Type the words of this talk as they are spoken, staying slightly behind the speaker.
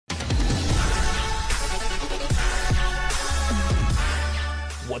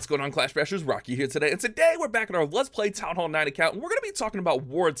What's going on, Clash Bashers? Rocky here today, and today we're back in our Let's Play Town Hall 9 account, and we're going to be talking about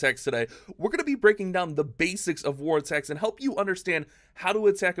war attacks today. We're going to be breaking down the basics of war attacks and help you understand how to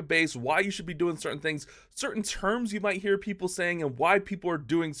attack a base, why you should be doing certain things, certain terms you might hear people saying, and why people are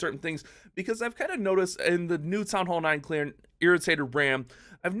doing certain things, because I've kind of noticed in the new Town Hall 9 clear, Irritated Ram,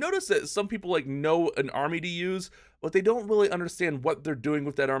 I've noticed that some people know an army to use, but they don't really understand what they're doing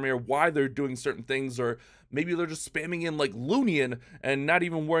with that army or why they're doing certain things, or maybe they're just spamming in Loonian and not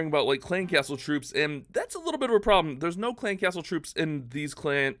even worrying about clan castle troops, and that's a little bit of a problem. There's no clan castle troops in this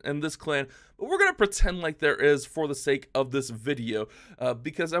clan, but we're gonna pretend like there is for the sake of this video,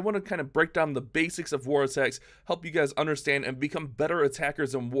 because I want to kind of break down the basics of war attacks, help you guys understand and become better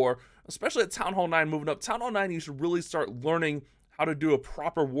attackers in war, especially at Town Hall 9 moving up. Town Hall 9, you should really start learning how to do a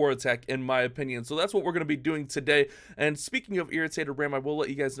proper war attack, in my opinion. So that's what we're going to be doing today. And speaking of Irritated Ram, I will let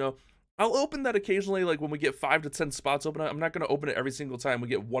you guys know, I'll open that occasionally, when we get 5 to 10 spots open. I'm not going to open it every single time we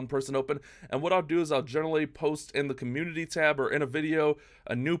get one person open. And what I'll do is I'll generally post in the community tab or in a video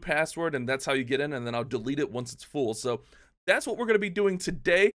a new password, and that's how you get in, and then I'll delete it once it's full. So that's what we're going to be doing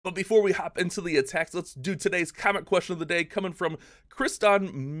today. But before we hop into the attacks, let's do today's comment question of the day, coming from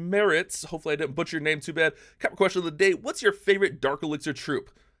Kriston Merritts. Hopefully I didn't butcher your name too bad. Comment question of the day: what's your favorite Dark Elixir troop?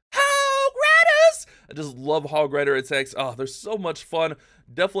 Hog Riders! I just love Hog Rider attacks. Oh, they're so much fun.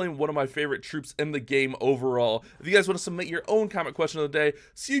 Definitely one of my favorite troops in the game overall. If you guys want to submit your own comment question of the day,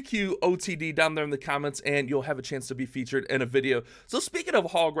 CQOTD down there in the comments, and you'll have a chance to be featured in a video. So speaking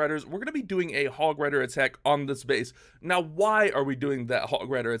of Hog Riders, we're going to be doing a Hog Rider attack on this base. Now, why are we doing that Hog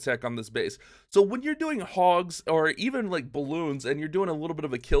Rider attack on this base? So when you're doing hogs, or even balloons, and you're doing a little bit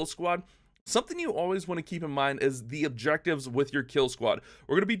of a kill squad, something you always want to keep in mind is the objectives with your kill squad.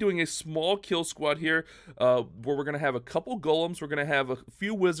 We're going to be doing a small kill squad here, where we're going to have a couple golems, we're going to have a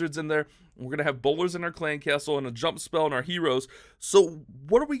few wizards in there, we're going to have bowlers in our clan castle, and a jump spell in our heroes. So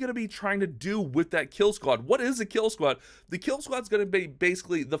what are we going to be trying to do with that kill squad? What is a kill squad? The kill squad is going to be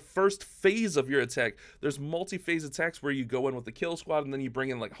basically the first phase of your attack. There's multi-phase attacks where you go in with the kill squad, and then you bring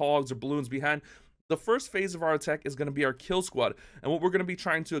in hogs or balloons behind. The first phase of our attack is going to be our kill squad, and what we're going to be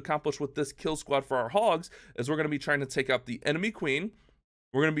trying to accomplish with this kill squad for our hogs is we're going to be trying to take out the enemy queen.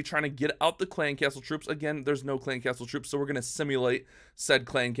 We're going to be trying to get out the clan castle troops. Again, there's no clan castle troops, so we're going to simulate said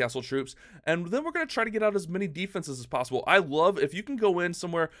clan castle troops, and then we're going to try to get out as many defenses as possible. I love if you can go in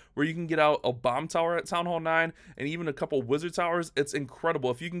somewhere where you can get out a bomb tower at Town Hall 9 and even a couple wizard towers. It's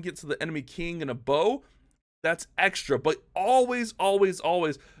incredible. If you can get to the enemy king and a bow, that's extra. But always, always,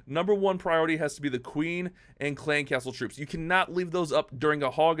 always, number one priority has to be the queen and clan castle troops. You cannot leave those up during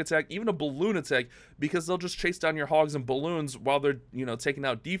a hog attack, even a balloon attack, because they'll just chase down your hogs and balloons while they're, taking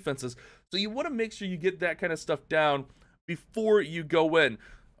out defenses. So you want to make sure you get that kind of stuff down before you go in.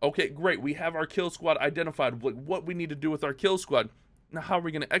 Okay, great. We have our kill squad identified, what we need to do with our kill squad. Now, how are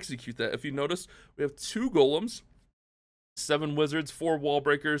we going to execute that? If you notice, we have 2 golems, 7 wizards, 4 wall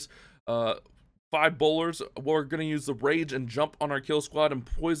breakers, 5 bowlers. We're going to use the rage and jump on our kill squad, and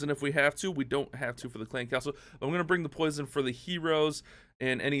poison if we have to. We don't have to for the clan castle. I'm going to bring the poison for the heroes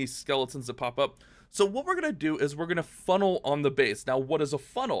and any skeletons that pop up. So what we're going to do is we're going to funnel on the base. Now, what is a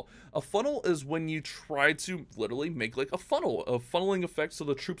funnel? A funnel is when you try to literally make a funnel, a funneling effect, so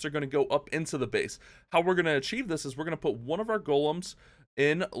the troops are going to go up into the base. How we're going to achieve this is we're going to put one of our golems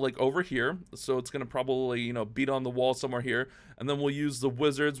in over here, so it's going to probably beat on the wall somewhere here, and then we'll use the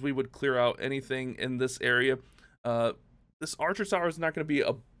wizards. We would clear out anything in this area. This archer tower is not going to be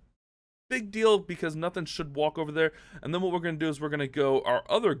a big deal because nothing should walk over there. And then what we're going to do is we're going to go our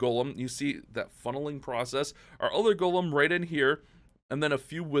other golem. You see that funneling process, our other golem right in here, and then a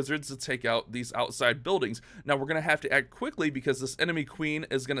few wizards to take out these outside buildings. Now we're going to have to act quickly because this enemy queen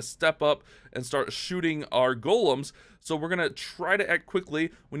is going to step up and start shooting our golems. So we're going to try to act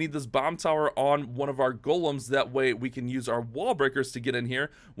quickly. We need this bomb tower on one of our golems. That way we can use our wall breakers to get in here.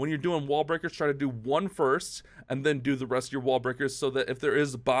 When you're doing wall breakers, try to do one first and then do the rest of your wall breakers, so that if there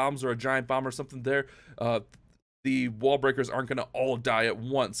is bombs or a giant bomb or something there, the wall breakers aren't going to all die at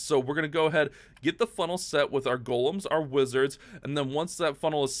once. So we're going to go ahead, get the funnel set with our golems, our wizards, and then once that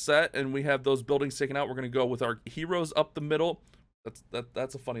funnel is set and we have those buildings taken out, we're going to go with our heroes up the middle.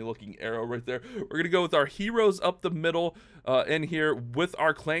 That's a funny looking arrow right there. We're going to go with our heroes up the middle in here with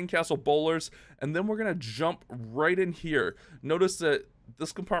our clan castle bowlers, and then we're going to jump right in here. Notice that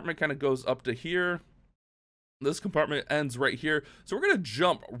this compartment kind of goes up to here. This compartment ends right here, so we're going to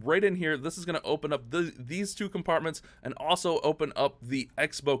jump right in here. This is going to open up these 2 compartments and also open up the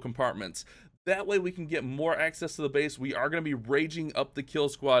expo compartments. That way we can get more access to the base. We are going to be raging up the kill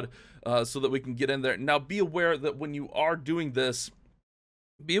squad so that we can get in there. Now be aware that when you are doing this,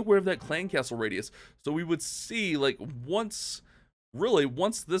 be aware of that clan castle radius. So we would see once really,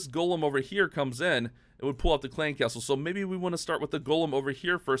 once this golem over here comes in, it would pull out the clan castle. So maybe we want to start with the golem over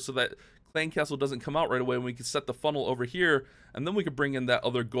here first so that clan castle doesn't come out right away, and we can set the funnel over here, and then we could bring in that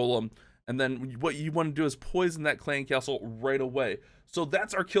other golem. And then what you want to do is poison that clan castle right away. So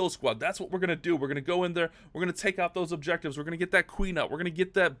that's our kill squad. That's what we're going to do. We're going to go in there. We're going to take out those objectives. We're going to get that queen out. We're going to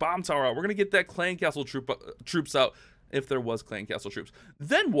get that bomb tower out. We're going to get that clan castle troops out, if there was clan castle troops.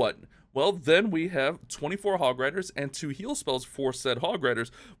 Then what? Well, then we have 24 hog riders and 2 heal spells for said hog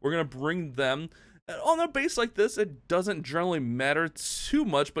riders. We're going to bring them on a base like this. It doesn't generally matter too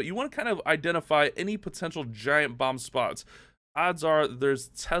much, but you want to kind of identify any potential giant bomb spots. Odds are there's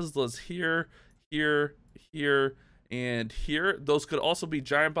Teslas here, here, here, and here. Those could also be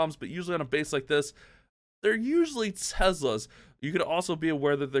giant bombs, but usually on a base like this, they're usually Teslas. You could also be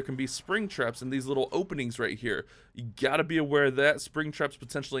aware that there can be spring traps in these little openings right here. You got to be aware of that. Spring traps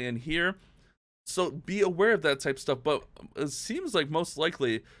potentially in here. So be aware of that type of stuff, but it seems like most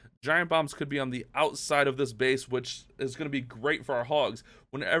likely giant bombs could be on the outside of this base, which is going to be great for our hogs.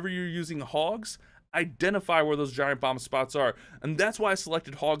 Whenever you're using hogs, identify where those giant bomb spots are. And that's why I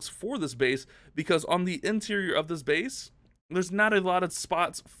selected hogs for this base, because on the interior of this base, there's not a lot of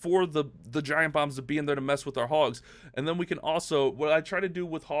spots for the giant bombs to be in there to mess with our hogs. And then we can also, what I try to do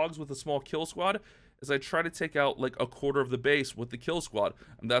with hogs with a small kill squad is I try to take out like a quarter of the base with the kill squad.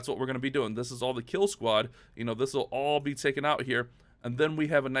 And that's what we're going to be doing. This is all the kill squad. You know, this will all be taken out here. And then we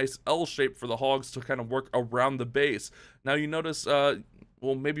have a nice L shape for the hogs to kind of work around the base. Now you notice,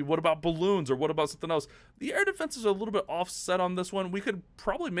 well, maybe what about balloons, or what about something else? The air defenses are a little bit offset on this one. We could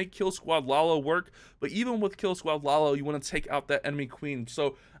probably make Kill Squad Lalo work, but even with Kill Squad Lalo, you want to take out that enemy queen.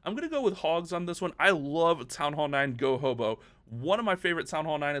 So I'm going to go with hogs on this one. I love Town Hall 9 GoHoBo. One of my favorite Town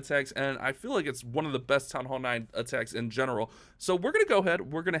Hall 9 attacks, and I feel like it's one of the best Town Hall 9 attacks in general. So we're going to go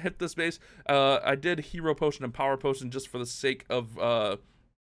ahead. We're going to hit this base. I did Hero Potion and Power Potion just for the sake of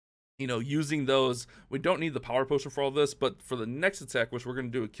you know, using those. We don't need the power potion for all this, but for the next attack, which we're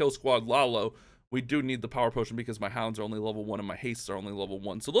going to do a Kill Squad Lalo, we do need the power potion because my hounds are only level 1 and my hastes are only level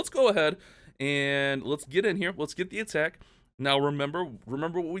 1. So let's go ahead and let's get in here. Let's get the attack. Now remember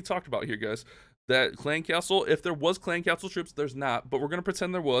what we talked about here, guys. That clan castle, if there was clan castle troops, there's not, but we're going to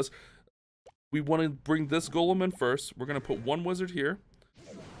pretend there was. We want to bring this golem in first. We're going to put 1 wizard here,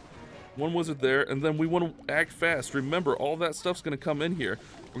 1 wizard there, and then we want to act fast. Remember, all that stuff's going to come in here.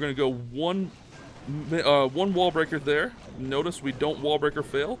 We're going to go one wall breaker there. Notice we don't wall breaker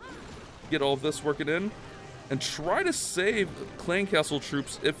fail. Get all this working in. And try to save clan castle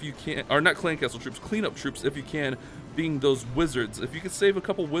troops if you can. Or not clan castle troops, cleanup troops if you can, being those wizards. If you could save a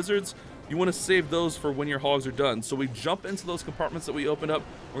couple wizards, you want to save those for when your hogs are done. So we jump into those compartments that we opened up.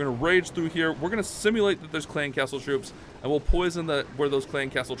 We're going to rage through here. We're going to simulate that there's clan castle troops, and we'll poison where those clan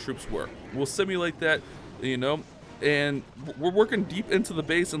castle troops were. We'll simulate that, you know. And we're working deep into the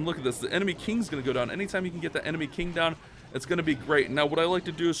base, and look at this. The enemy king's going to go down. Anytime you can get the enemy king down, it's going to be great. Now, what I like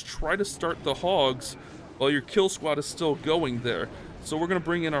to do is try to start the hogs while your kill squad is still going there. So we're going to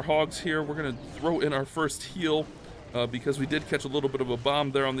bring in our hogs here. We're going to throw in our first heal because we did catch a little bit of a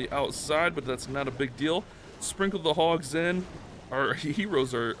bomb there on the outside, but that's not a big deal. Sprinkle the hogs in. Our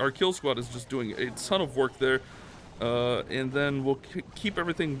heroes, our kill squad is just doing a ton of work there. And then we'll keep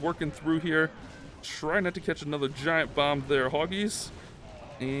everything working through here. Try not to catch another giant bomb there, hoggies.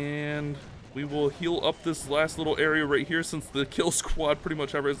 And we will heal up this last little area right here since the kill squad pretty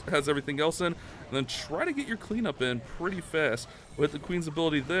much has everything else in. And then try to get your cleanup in pretty fast. We'll hit the queen's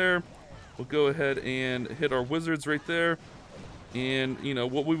ability there. We'll go ahead and hit our wizards right there. And, you know,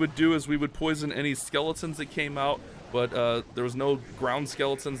 what we would do is we would poison any skeletons that came out. But there was no ground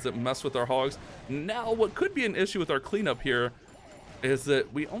skeletons that mess with our hogs. Now, what could be an issue with our cleanup here is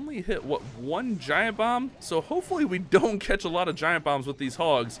that we only hit, what, 1 giant bomb? So hopefully we don't catch a lot of giant bombs with these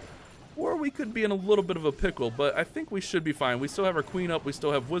hogs, or we could be in a little bit of a pickle, but I think we should be fine. We still have our queen up, we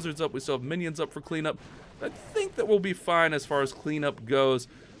still have wizards up, we still have minions up for cleanup. I think that we'll be fine as far as cleanup goes,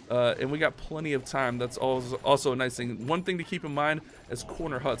 and we got plenty of time. That's also a nice thing. One thing to keep in mind is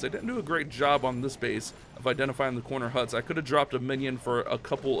corner huts. I didn't do a great job on this base of identifying the corner huts. I could have dropped a minion for a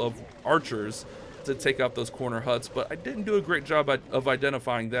couple of archers to take out those corner huts, but I didn't do a great job of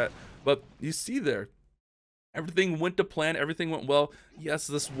identifying that. But you see there, everything went to plan, everything went well. Yes,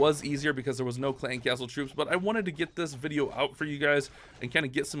 this was easier because there was no clan castle troops, but I wanted to get this video out for you guys and kind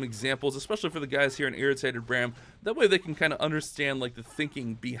of get some examples, especially for the guys here in Irritated Bram. That way they can kind of understand like the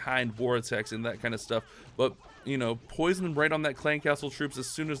thinking behind war attacks and that kind of stuff. But, you know, poison right on that clan castle troops as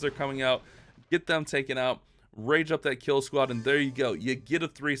soon as they're coming out, get them taken out. rage up that kill squad, and there you go, you get a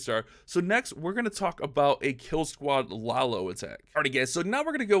 3-star. So next we're going to talk about a kill squad Lalo attack. Alrighty guys, so now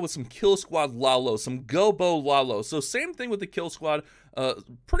we're going to go with some kill squad Lalo, some GoBoLaLoon. So same thing with the kill squad,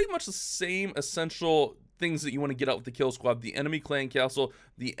 pretty much the same essential things that you want to get out with the kill squad: the enemy clan castle,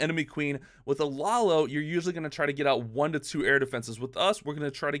 the enemy queen. With a Lalo, you're usually going to try to get out 1 to 2 air defenses. With us, we're going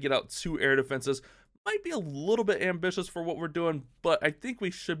to try to get out 2 air defenses. Might be a little bit ambitious for what we're doing, but I think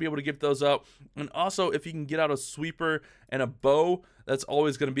we should be able to get those out. And also, if you can get out a sweeper and a bow, that's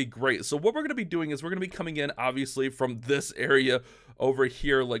always going to be great. So what we're going to be doing is we're going to be coming in, obviously, from this area over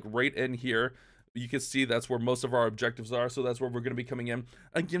here, like right in here. You can see that's where most of our objectives are, so that's where we're going to be coming in.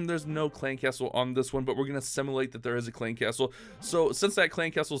 Again, there's no clan castle on this one, but we're going to simulate that there is a clan castle. So since that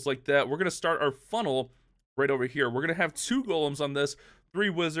clan castle is like that, we're going to start our funnel right over here. We're going to have 2 golems on this, 3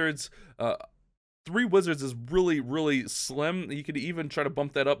 wizards. 3 wizards is really slim. You could even try to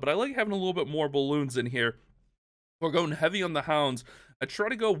bump that up, but I like having a little bit more balloons in here. We're going heavy on the hounds. I try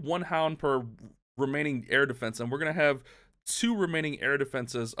to go 1 hound per remaining air defense, and we're going to have 2 remaining air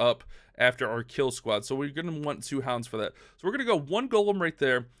defenses up after our kill squad. So we're going to want 2 hounds for that. So we're going to go 1 golem right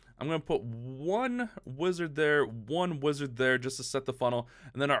there. I'm going to put 1 wizard there, 1 wizard there, just to set the funnel.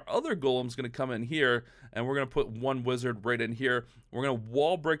 And then our other golem's going to come in here, and we're going to put 1 wizard right in here. We're going to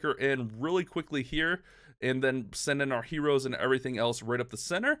wall breaker in really quickly here, and then send in our heroes and everything else right up the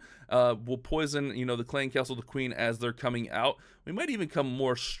center. We'll poison, you know, the clan castle, the queen, as they're coming out. We might even come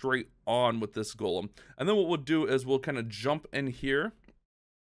more straight on with this golem. And then what we'll do is we'll kind of jump in here,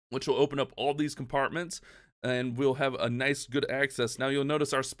 which will open up all these compartments, and we'll have a nice good access. Now you'll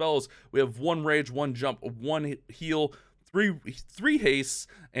notice our spells, we have 1 rage, 1 jump, 1 heal, 3 haste,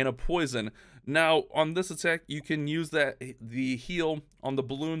 and a poison. Now on this attack, you can use the heal on the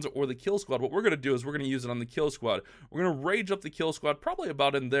balloons or the kill squad. What we're going to do is we're going to use it on the kill squad. We're going to rage up the kill squad, probably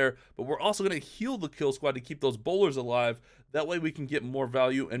about in there, but we're also going to heal the kill squad to keep those bowlers alive. That way we can get more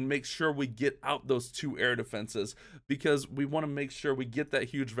value and make sure we get out those 2 air defenses, because we want to make sure we get that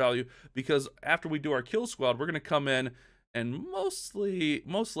huge value, because after we do our kill squad, we're going to come in and most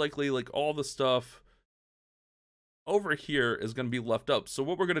likely, like, all the stuff over here is going to be left up. So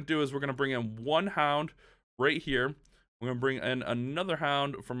what we're going to do is we're going to bring in 1 hound right here. We're going to bring in another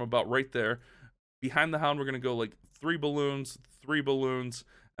hound from about right there. Behind the hound, we're going to go like 3 balloons,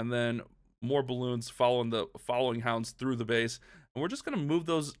 and then more balloons following hounds through the base. And we're just going to move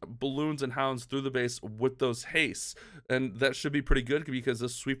those balloons and hounds through the base with those hastes. And that should be pretty good, because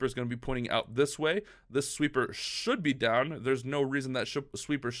this sweeper is going to be pointing out this way. This sweeper should be down. There's no reason that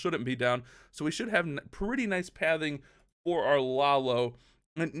sweeper shouldn't be down. So we should have pretty nice pathing for our Lalo.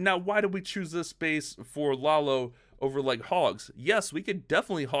 And now, why did we choose this base for Lalo over like hogs? Yes, we could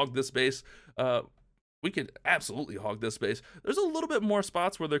definitely hog this base. We could absolutely hog this base. There's a little bit more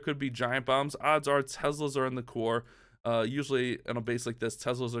spots where there could be giant bombs. Odds are Teslas are in the core. Usually in a base like this,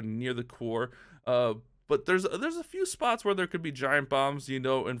 Teslas are near the core. But there's a few spots where there could be giant bombs, you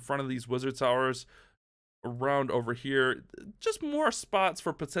know, in front of these wizard towers, around over here. Just more spots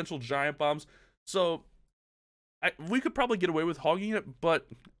for potential giant bombs. So we could probably get away with hogging it, but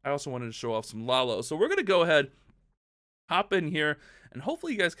I also wanted to show off some Lalo. So we're going to go ahead, hop in here, and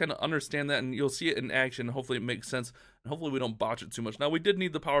hopefully you guys kind of understand that, and you'll see it in action. Hopefully it makes sense, and hopefully we don't botch it too much. Now, we did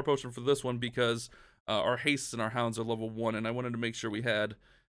need the power potion for this one, because our hastes and our hounds are level 1, and I wanted to make sure we had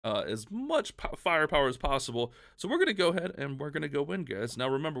as much firepower as possible. So we're going to go ahead and we're going to go in, guys. Now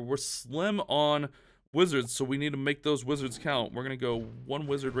remember, we're slim on wizards, so we need to make those wizards count. We're going to go 1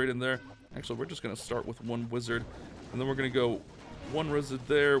 wizard right in there. Actually, we're just going to start with 1 wizard, and then we're going to go 1 wizard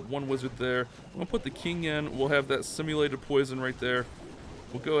there, 1 wizard there. I'm going to put the king in. We'll have that simulated poison right there.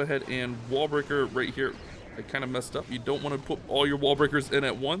 We'll go ahead and wall breaker right here. I kind of messed up. You don't want to put all your wall breakers in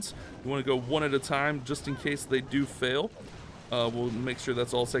at once. You want to go 1 at a time, just in case they do fail. We'll make sure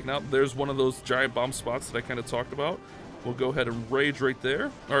that's all taken out. There's one of those giant bomb spots that I kind of talked about. We'll go ahead and rage right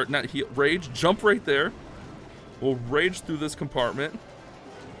there. Or not heal, rage, jump right there. We'll rage through this compartment.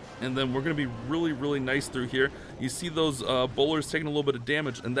 And then we're going to be really nice through here. You see those bowlers taking a little bit of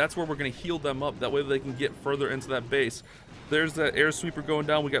damage, and that's where we're going to heal them up. That way they can get further into that base. There's that air sweeper going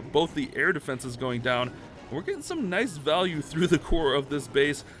down. We got both the air defenses going down. We're getting some nice value through the core of this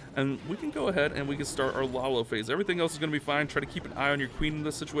base, and we can go ahead and we can start our Lalo phase. Everything else is going to be fine. Try to keep an eye on your queen in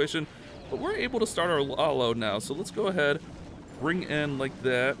this situation, but we're able to start our Lalo now. So let's go ahead, bring in like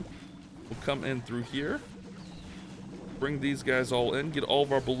that. We'll come in through here, bring these guys all in, get all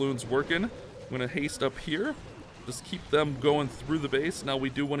of our balloons working. I'm going to haste up here, just keep them going through the base. Now we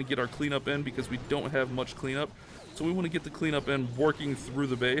do want to get our cleanup in, because we don't have much cleanup. So we want to get the cleanup in working through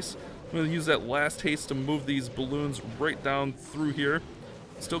the base. I'm going to use that last haste to move these balloons right down through here.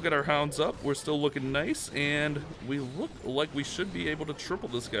 Still get our hounds up. We're still looking nice, and we look like we should be able to triple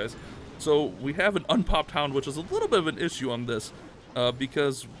this, guys. So we have an unpopped hound, which is a little bit of an issue on this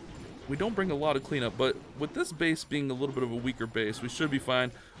because we don't bring a lot of cleanup. But with this base being a little bit of a weaker base, we should be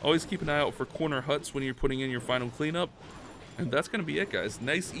fine. Always keep an eye out for corner huts when you're putting in your final cleanup. And that's going to be it, guys.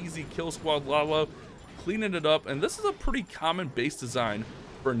 Nice, easy kill squad Lalo. Cleaning it up. And this is a pretty common base design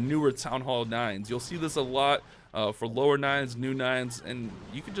for newer Town Hall 9s. You'll see this a lot for lower 9s, new 9s, and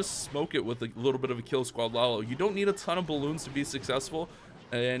you can just smoke it with a little bit of a kill squad Lalo. You don't need a ton of balloons to be successful,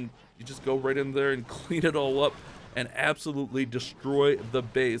 and you just go right in there and clean it all up and absolutely destroy the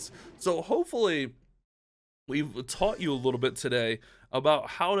base. So hopefully we've taught you a little bit today about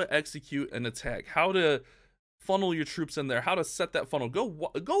how to execute an attack, how to funnel your troops in there, how to set that funnel.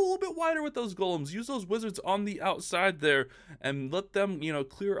 Go a little bit wider with those golems. Use those wizards on the outside there and let them, you know,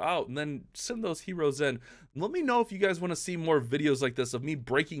 clear out, and then send those heroes in. Let me know if you guys want to see more videos like this of me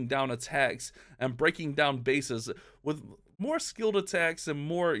breaking down attacks and breaking down bases with more skilled attacks and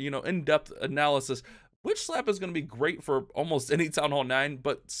more, you know, in-depth analysis. Witch Slap is going to be great for almost any Town Hall 9,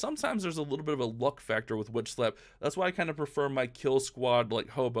 but sometimes there's a little bit of a luck factor with Witch Slap. That's why I kind of prefer my kill squad like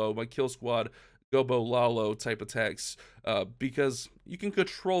Hobo, my kill squad GoBoLaLoon type attacks, because you can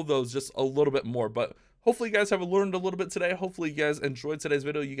control those just a little bit more. But hopefully you guys have learned a little bit today. Hopefully you guys enjoyed today's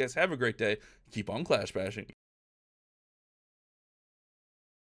video. You guys have a great day. Keep on clash bashing.